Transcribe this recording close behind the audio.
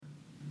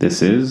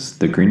This is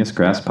the Greenest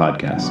Grass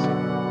Podcast.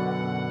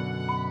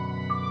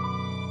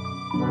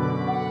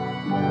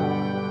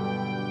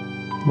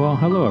 Well,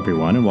 hello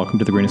everyone, and welcome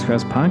to the Greenest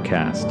Grass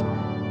Podcast.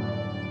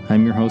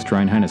 I'm your host,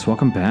 Ryan Highness.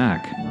 Welcome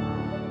back.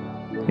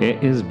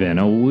 It has been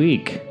a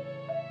week.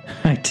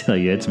 I tell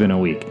you, it's been a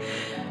week.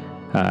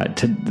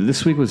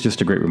 This week was just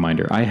a great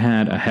reminder. I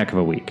had a heck of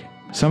a week.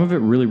 Some of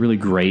it really, really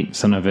great.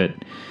 Some of it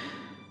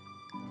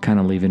kind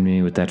of leaving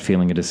me with that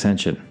feeling of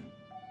dissension.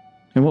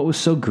 And what was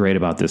so great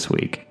about this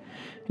week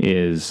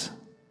is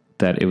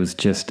that it was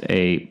just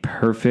a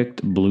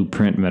perfect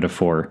blueprint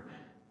metaphor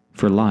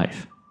for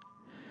life.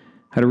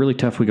 I had a really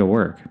tough week of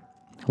work.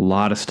 A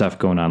lot of stuff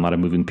going on, a lot of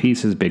moving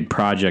pieces, big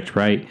project,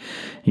 right?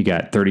 You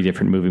got 30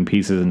 different moving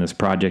pieces in this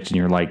project, and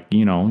you're like,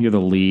 you're the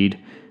lead.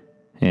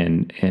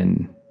 And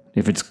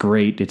if it's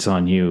great, it's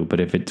on you. But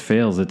if it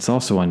fails, it's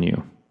also on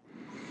you.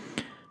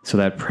 So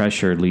that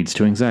pressure leads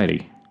to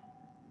anxiety.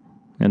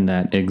 And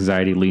that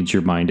anxiety leads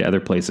your mind to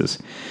other places,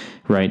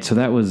 right? So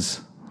that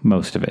was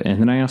most of it.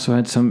 And then I also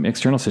had some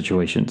external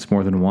situations,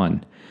 more than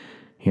one.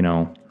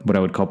 What I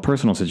would call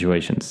personal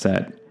situations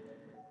that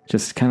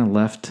just kind of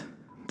left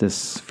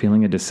this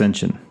feeling of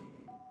dissension.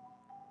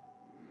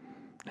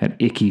 That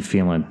icky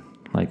feeling.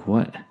 Like,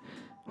 what?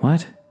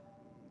 What?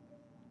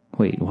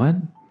 Wait, what?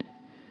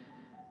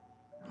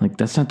 Like,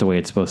 that's not the way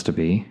it's supposed to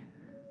be.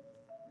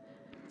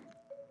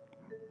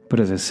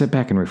 But as I sit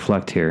back and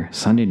reflect here,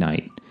 Sunday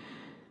night,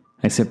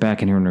 I sit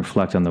back and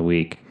reflect on the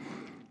week.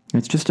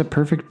 It's just a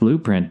perfect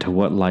blueprint to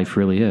what life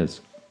really is.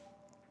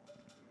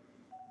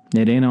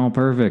 It ain't all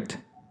perfect.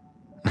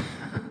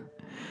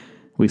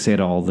 We say it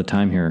all the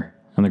time here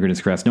on the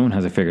Greenest Grass. No one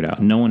has it figured out.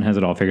 No one has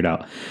it all figured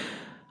out.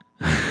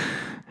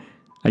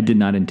 I did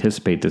not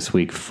anticipate this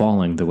week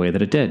falling the way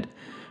that it did.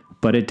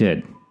 But it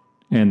did.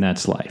 And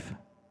that's life.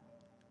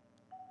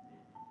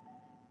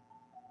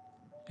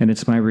 And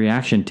it's my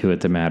reaction to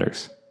it that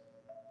matters.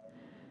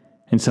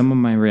 And some of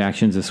my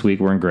reactions this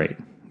week weren't great.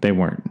 They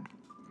weren't.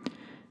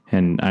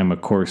 And I'm,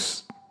 of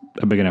course,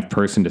 a big enough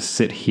person to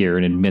sit here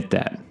and admit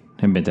that.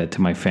 Admit that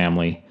to my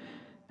family.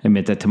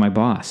 Admit that to my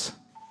boss.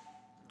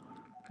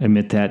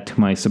 Admit that to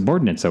my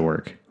subordinates at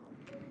work.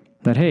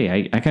 That,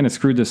 hey, I kind of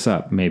screwed this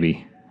up,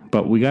 maybe.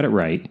 But we got it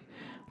right.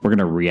 We're going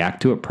to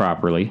react to it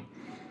properly.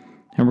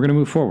 And we're going to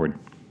move forward.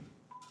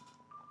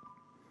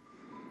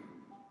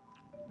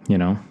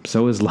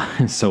 So is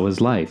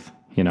life,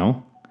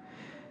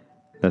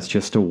 That's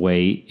just a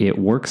way it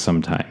works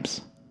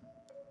sometimes.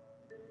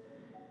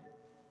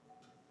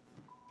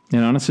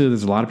 And honestly,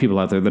 there's a lot of people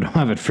out there that don't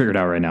have it figured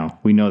out right now.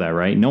 We know that,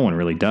 right? No one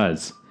really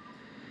does.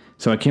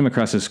 So I came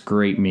across this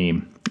great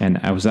meme, and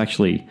I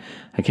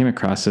came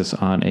across this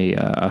on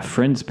a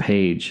friend's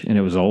page, and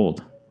it was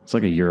old. It's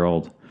like a year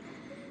old.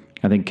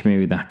 I think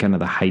maybe the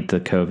height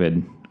of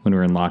COVID when we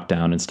were in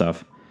lockdown and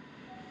stuff.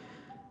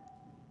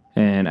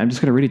 And I'm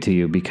just going to read it to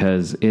you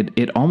because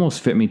it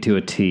almost fit me to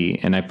a T,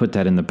 and I put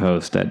that in the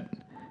post that,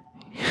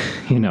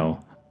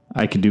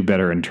 I could do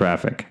better in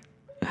traffic.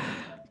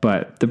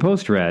 But the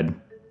post read,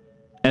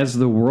 "As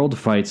the world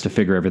fights to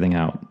figure everything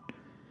out,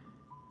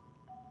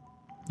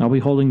 I'll be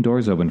holding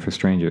doors open for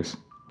strangers,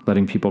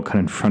 letting people cut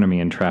in front of me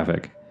in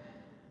traffic,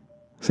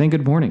 saying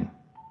good morning,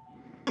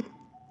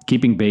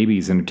 keeping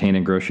babies entertained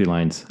in grocery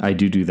lines. I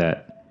do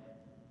that.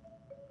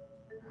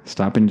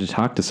 Stopping to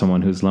talk to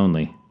someone who's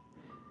lonely.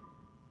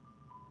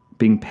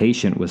 Being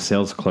patient with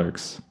sales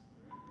clerks.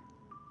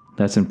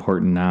 That's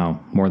important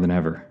now more than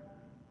ever.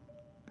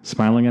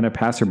 Smiling at a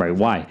passerby.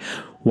 Why?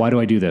 Why do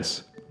I do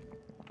this?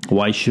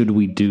 Why should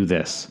we do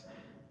this?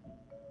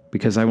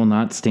 Because I will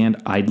not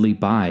stand idly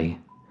by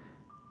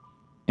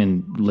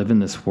and live in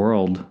this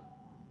world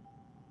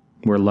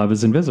where love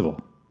is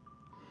invisible.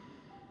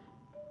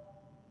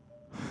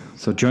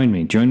 So join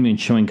me in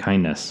showing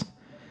kindness,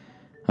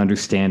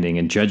 understanding,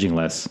 and judging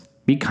less.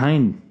 Be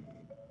kind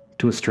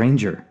to a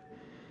stranger.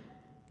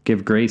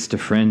 Give grace to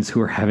friends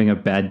who are having a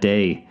bad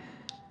day.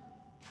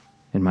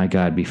 And my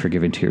God, be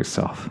forgiving to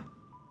yourself.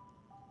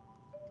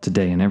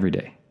 Today and every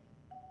day.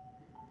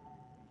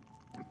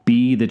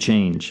 Be the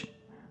change.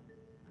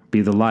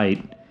 Be the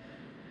light.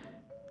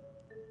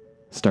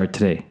 Start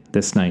today,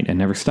 this night, and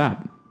never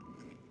stop."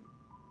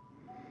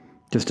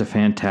 Just a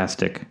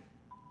fantastic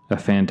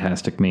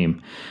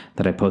meme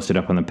that I posted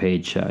up on the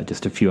page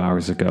just a few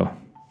hours ago.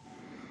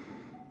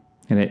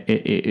 And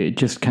it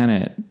just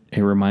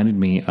it reminded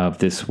me of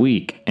this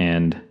week,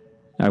 and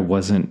I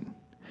wasn't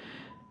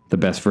the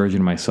best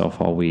version of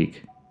myself all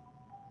week.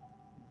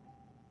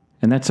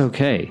 And that's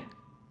okay.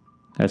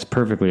 That's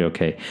perfectly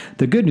okay.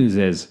 The good news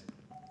is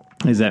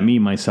that me,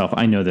 myself,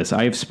 I know this.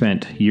 I have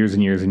spent years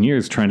and years and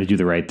years trying to do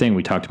the right thing.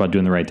 We talked about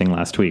doing the right thing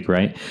last week,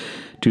 right?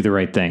 Do the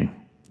right thing.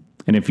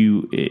 And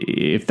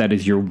if that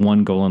is your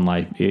one goal in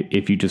life,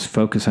 if you just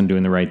focus on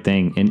doing the right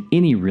thing in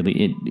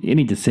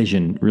any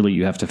decision really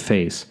you have to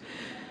face,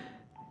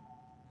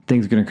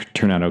 things are going to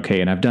turn out okay.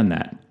 And I've done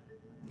that.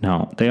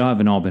 No, they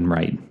haven't all been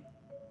right.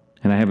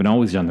 And I haven't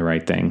always done the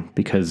right thing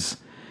because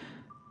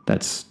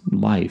that's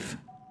life.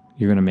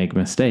 You're going to make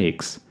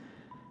mistakes.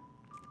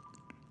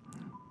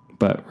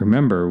 But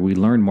remember, we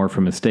learn more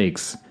from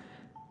mistakes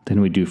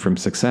than we do from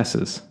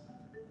successes.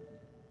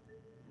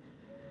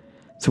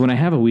 So when I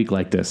have a week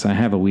like this, I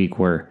have a week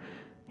where,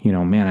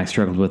 man, I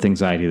struggled with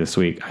anxiety this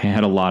week. I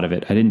had a lot of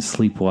it. I didn't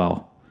sleep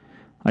well.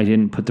 I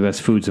didn't put the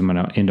best foods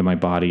into my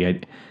body.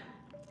 I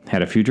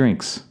had a few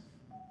drinks.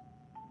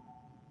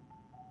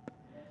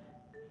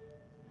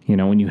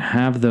 When you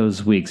have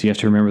those weeks, you have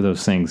to remember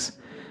those things,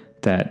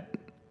 that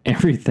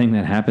everything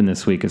that happened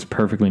this week is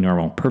perfectly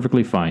normal,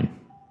 perfectly fine.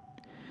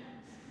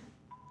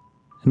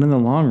 And in the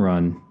long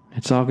run,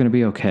 it's all going to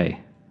be okay.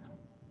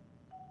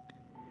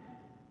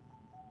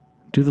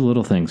 Do the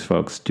little things,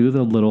 folks. Do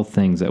the little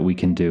things that we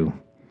can do.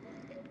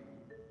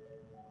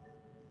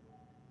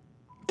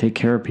 Take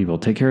care of people.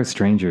 Take care of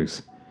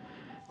strangers.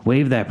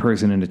 Wave that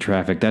person into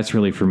traffic. That's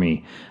really for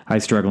me. I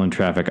struggle in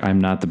traffic. I'm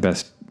not the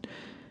best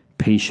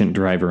patient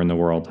driver in the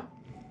world.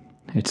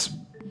 It's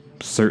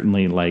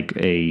certainly like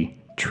a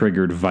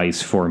triggered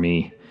vice for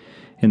me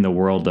in the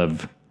world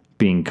of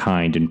being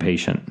kind and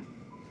patient.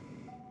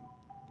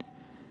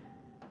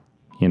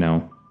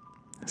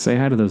 Say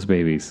hi to those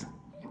babies.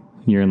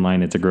 You're in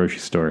line at the grocery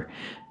store.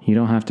 You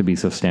don't have to be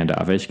so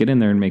standoffish. Get in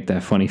there and make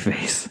that funny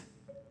face.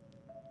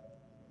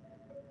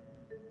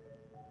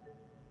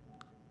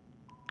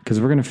 Because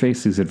we're going to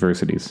face these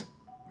adversities.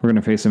 We're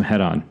going to face them head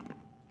on.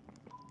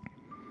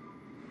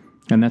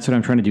 And that's what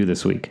I'm trying to do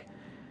this week.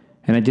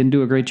 And I didn't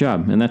do a great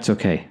job, and that's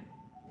okay.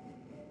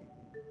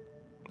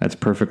 That's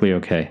perfectly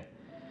okay.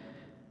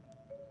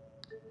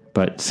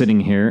 But sitting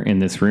here in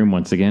this room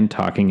once again,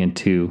 talking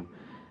into,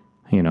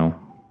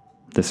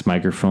 this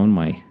microphone,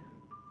 my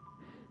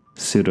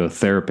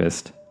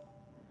pseudo-therapist,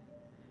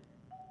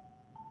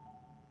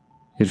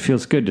 it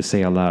feels good to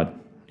say out loud.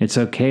 It's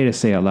okay to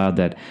say out loud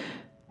that,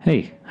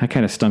 hey, I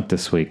kind of stunk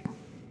this week.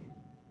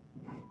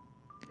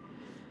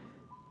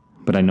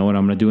 But I know what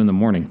I'm going to do in the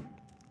morning.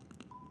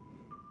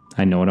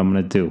 I know what I'm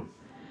going to do.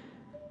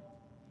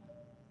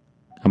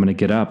 I'm going to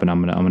get up and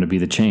I'm going to be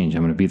the change.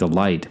 I'm going to be the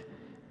light.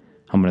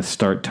 I'm going to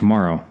start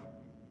tomorrow.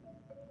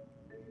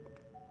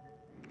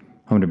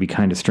 I'm going to be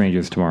kind to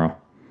strangers tomorrow.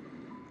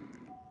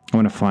 I'm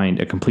going to find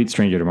a complete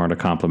stranger tomorrow to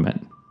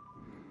compliment.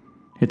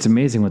 It's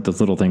amazing what those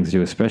little things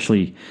do,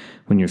 especially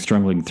when you're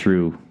struggling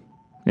through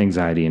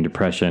anxiety and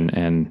depression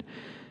and,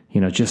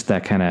 just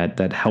that kind of,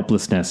 that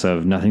helplessness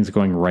of nothing's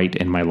going right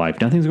in my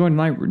life. Nothing's going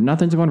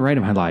right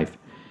in my life,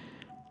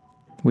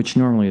 which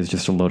normally is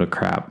just a load of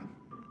crap.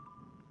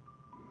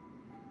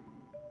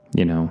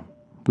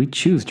 We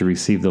choose to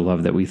receive the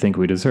love that we think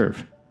we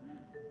deserve.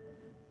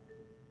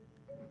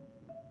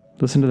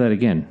 Listen to that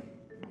again.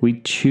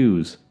 We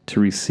choose to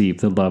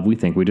receive the love we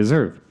think we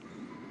deserve.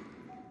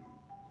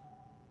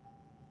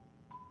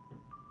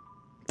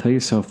 Tell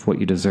yourself what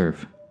you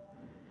deserve.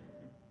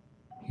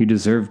 You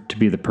deserve to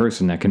be the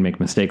person that can make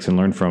mistakes and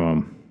learn from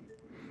them.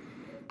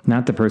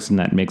 Not the person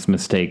that makes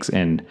mistakes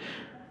and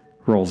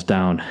rolls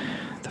down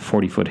the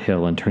 40-foot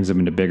hill and turns them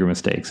into bigger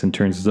mistakes and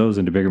turns those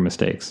into bigger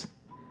mistakes.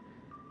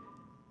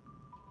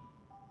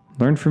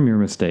 Learn from your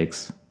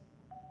mistakes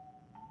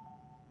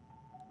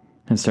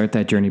and start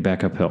that journey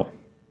back uphill.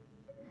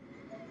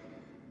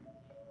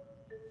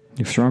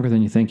 You're stronger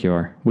than you think you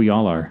are. We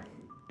all are.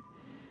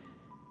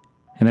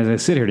 And as I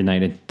sit here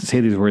tonight and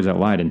say these words out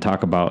loud and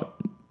talk about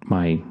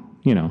my,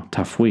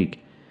 tough week,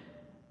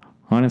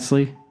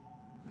 honestly,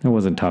 it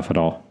wasn't tough at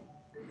all.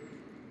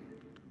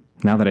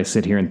 Now that I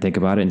sit here and think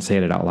about it and say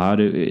it out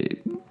loud,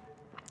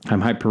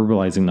 I'm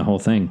hyperbolizing the whole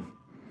thing.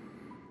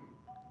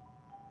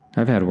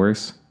 I've had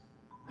worse.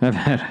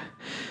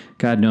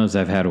 God knows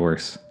I've had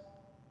worse.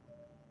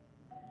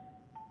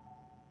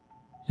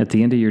 At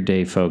the end of your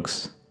day,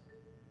 folks,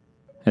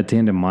 at the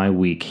end of my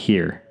week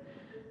here,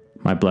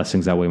 my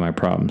blessings outweigh my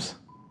problems.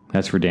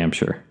 That's for damn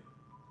sure.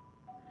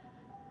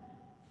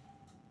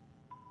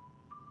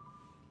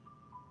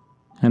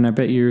 And I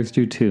bet yours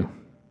do too.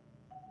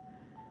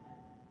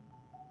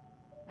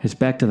 It's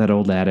back to that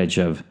old adage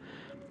of,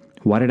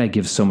 why did I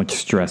give so much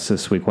stress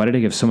this week? Why did I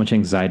give so much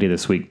anxiety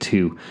this week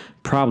to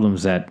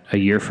problems that a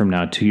year from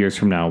now, 2 years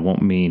from now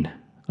won't mean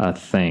a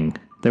thing?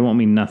 They won't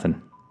mean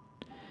nothing.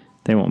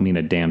 They won't mean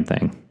a damn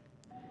thing.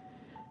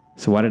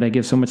 So why did I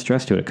give so much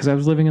stress to it? Because I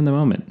was living in the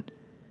moment.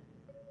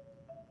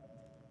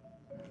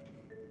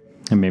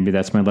 And maybe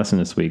that's my lesson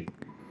this week,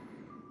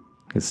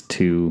 is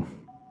to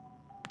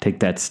take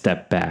that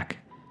step back.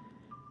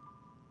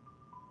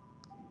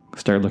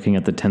 Start looking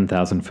at the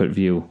 10,000 foot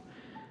view.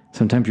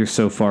 Sometimes you're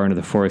so far into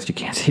the forest you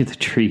can't see the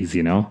trees,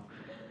 Got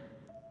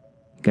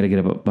to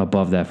get up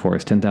above that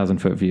forest, 10,000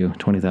 foot view,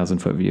 20,000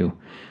 foot view.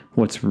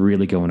 What's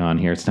really going on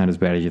here? It's not as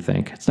bad as you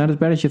think. It's not as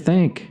bad as you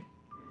think.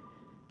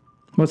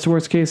 What's the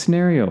worst case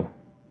scenario?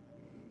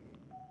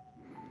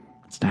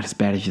 It's not as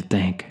bad as you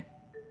think.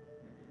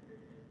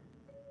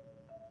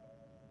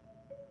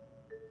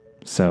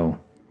 So,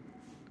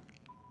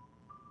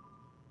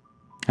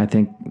 I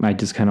think I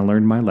just kind of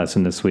learned my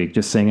lesson this week,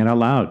 just saying it out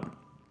loud.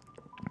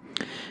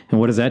 And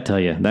what does that tell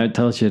you? That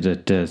tells you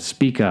to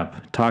speak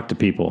up, talk to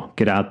people,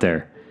 get out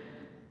there.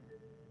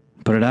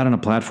 Put it out on a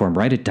platform,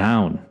 write it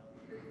down.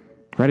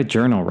 Write a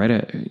journal,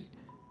 write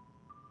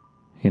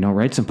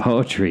some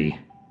poetry.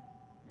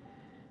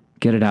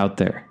 Get it out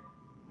there.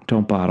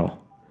 Don't bottle.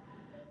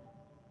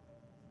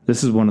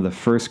 This is one of the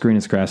first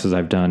Greenest Grasses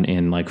I've done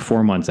in like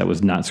 4 months that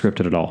was not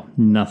scripted at all.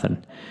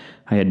 Nothing.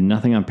 I had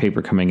nothing on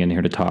paper coming in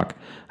here to talk.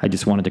 I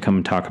just wanted to come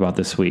and talk about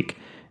this week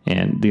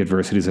and the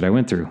adversities that I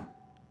went through.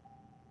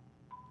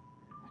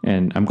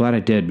 And I'm glad I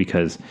did,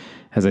 because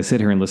as I sit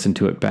here and listen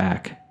to it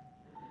back,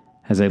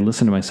 as I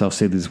listen to myself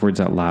say these words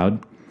out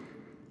loud,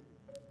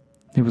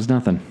 it was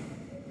nothing.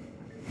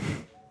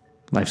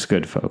 Life's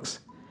good, folks.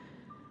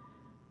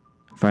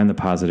 Find the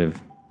positive,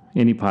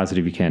 any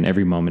positive you can,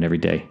 every moment, every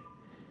day.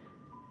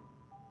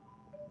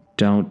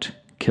 Don't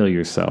kill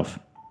yourself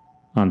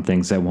on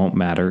things that won't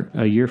matter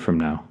a year from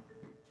now.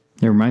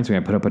 It reminds me,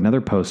 I put up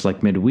another post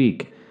like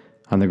midweek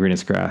on the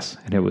Greenest Grass,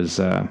 and it was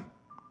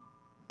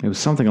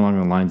something along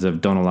the lines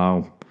of don't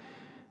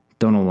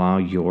allow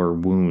your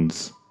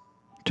wounds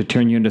to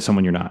turn you into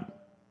someone you're not.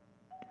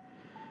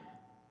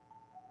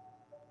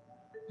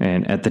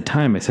 And at the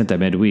time I sent that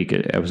midweek,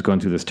 I was going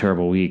through this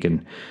terrible week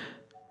and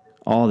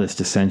all this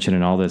dissension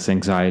and all this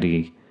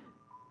anxiety,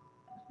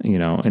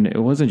 and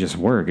it wasn't just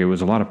work. It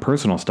was a lot of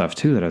personal stuff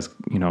too that I was,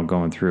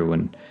 going through.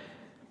 And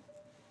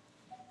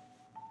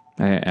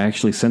I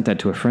actually sent that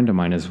to a friend of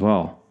mine as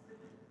well,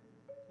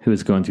 who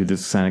was going through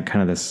this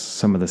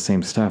some of the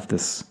same stuff,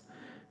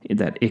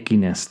 that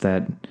ickiness,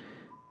 that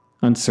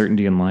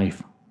uncertainty in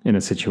life, in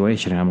a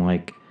situation. And I'm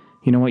like,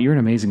 you know what? You're an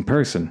amazing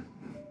person.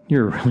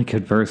 You're a really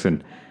good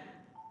person.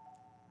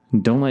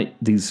 Don't let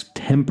these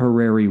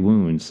temporary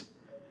wounds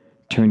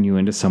turn you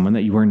into someone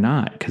that you are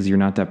not, because you're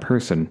not that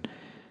person.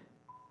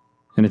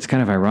 And it's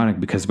kind of ironic,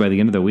 because by the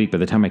end of the week, by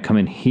the time I come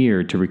in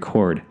here to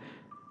record,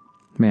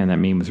 man, that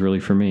meme was really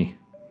for me.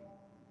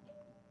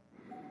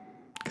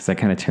 Because I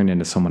kind of turned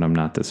into someone I'm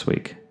not this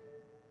week.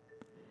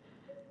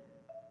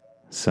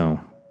 So,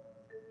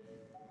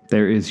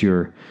 there is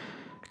your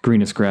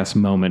Greenest Grass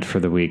moment for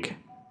the week.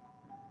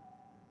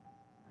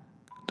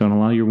 Don't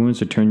allow your wounds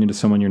to turn you into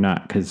someone you're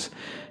not, because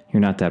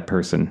you're not that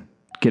person.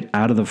 Get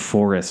out of the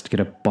forest. Get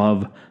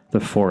above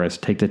the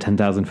forest. Take the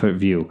 10,000-foot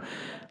view.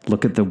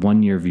 Look at the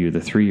 1-year view, the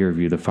 3-year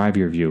view, the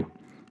 5-year view,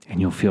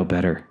 and you'll feel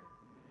better.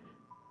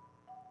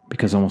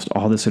 Because almost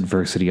all this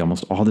adversity,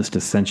 almost all this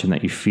dissension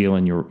that you feel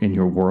in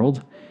your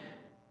world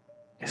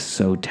is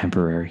so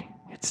temporary.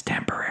 It's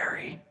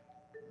temporary.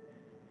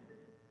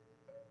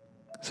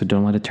 So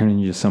don't let it turn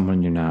into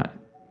someone you're not.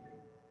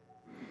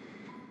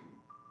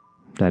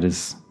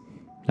 That's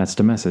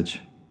the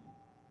message.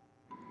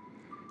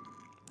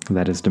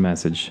 That is the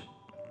message.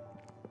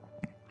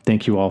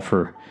 Thank you all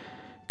for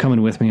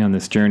coming with me on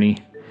this journey.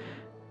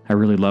 I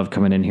really love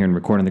coming in here and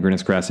recording the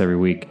Greenest Grass every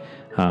week.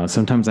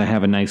 Sometimes I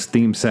have a nice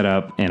theme set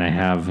up and I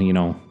have,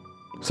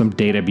 some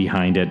data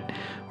behind it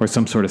or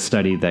some sort of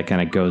study that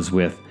kind of goes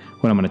with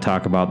what I'm going to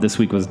talk about. This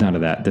week was none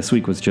of that. This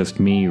week was just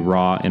me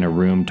raw in a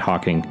room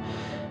talking,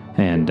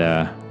 and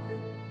I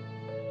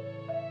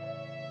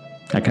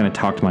kind of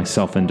talked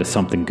myself into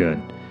something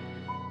good.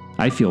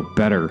 I feel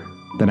better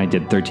than I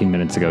did 13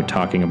 minutes ago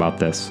talking about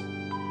this.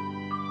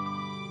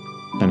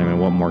 And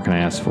what more can I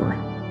ask for?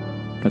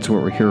 That's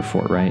what we're here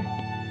for, right?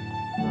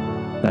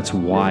 That's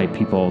why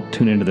people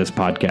tune into this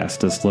podcast,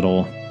 this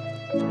little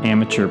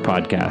amateur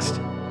podcast.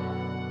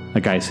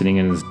 A guy sitting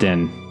in his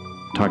den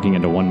talking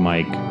into one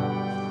mic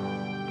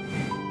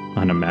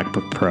on a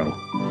MacBook Pro.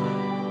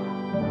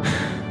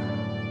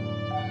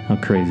 How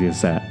crazy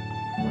is that?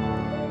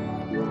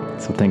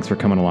 So thanks for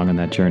coming along on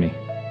that journey.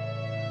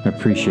 I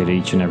appreciate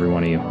each and every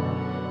one of you.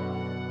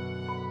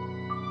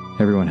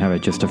 Everyone have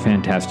just a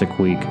fantastic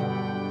week.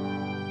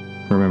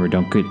 Remember,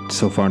 don't get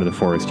so far into the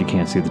forest you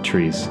can't see the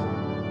trees.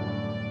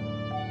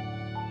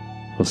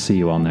 We'll see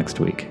you all next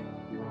week.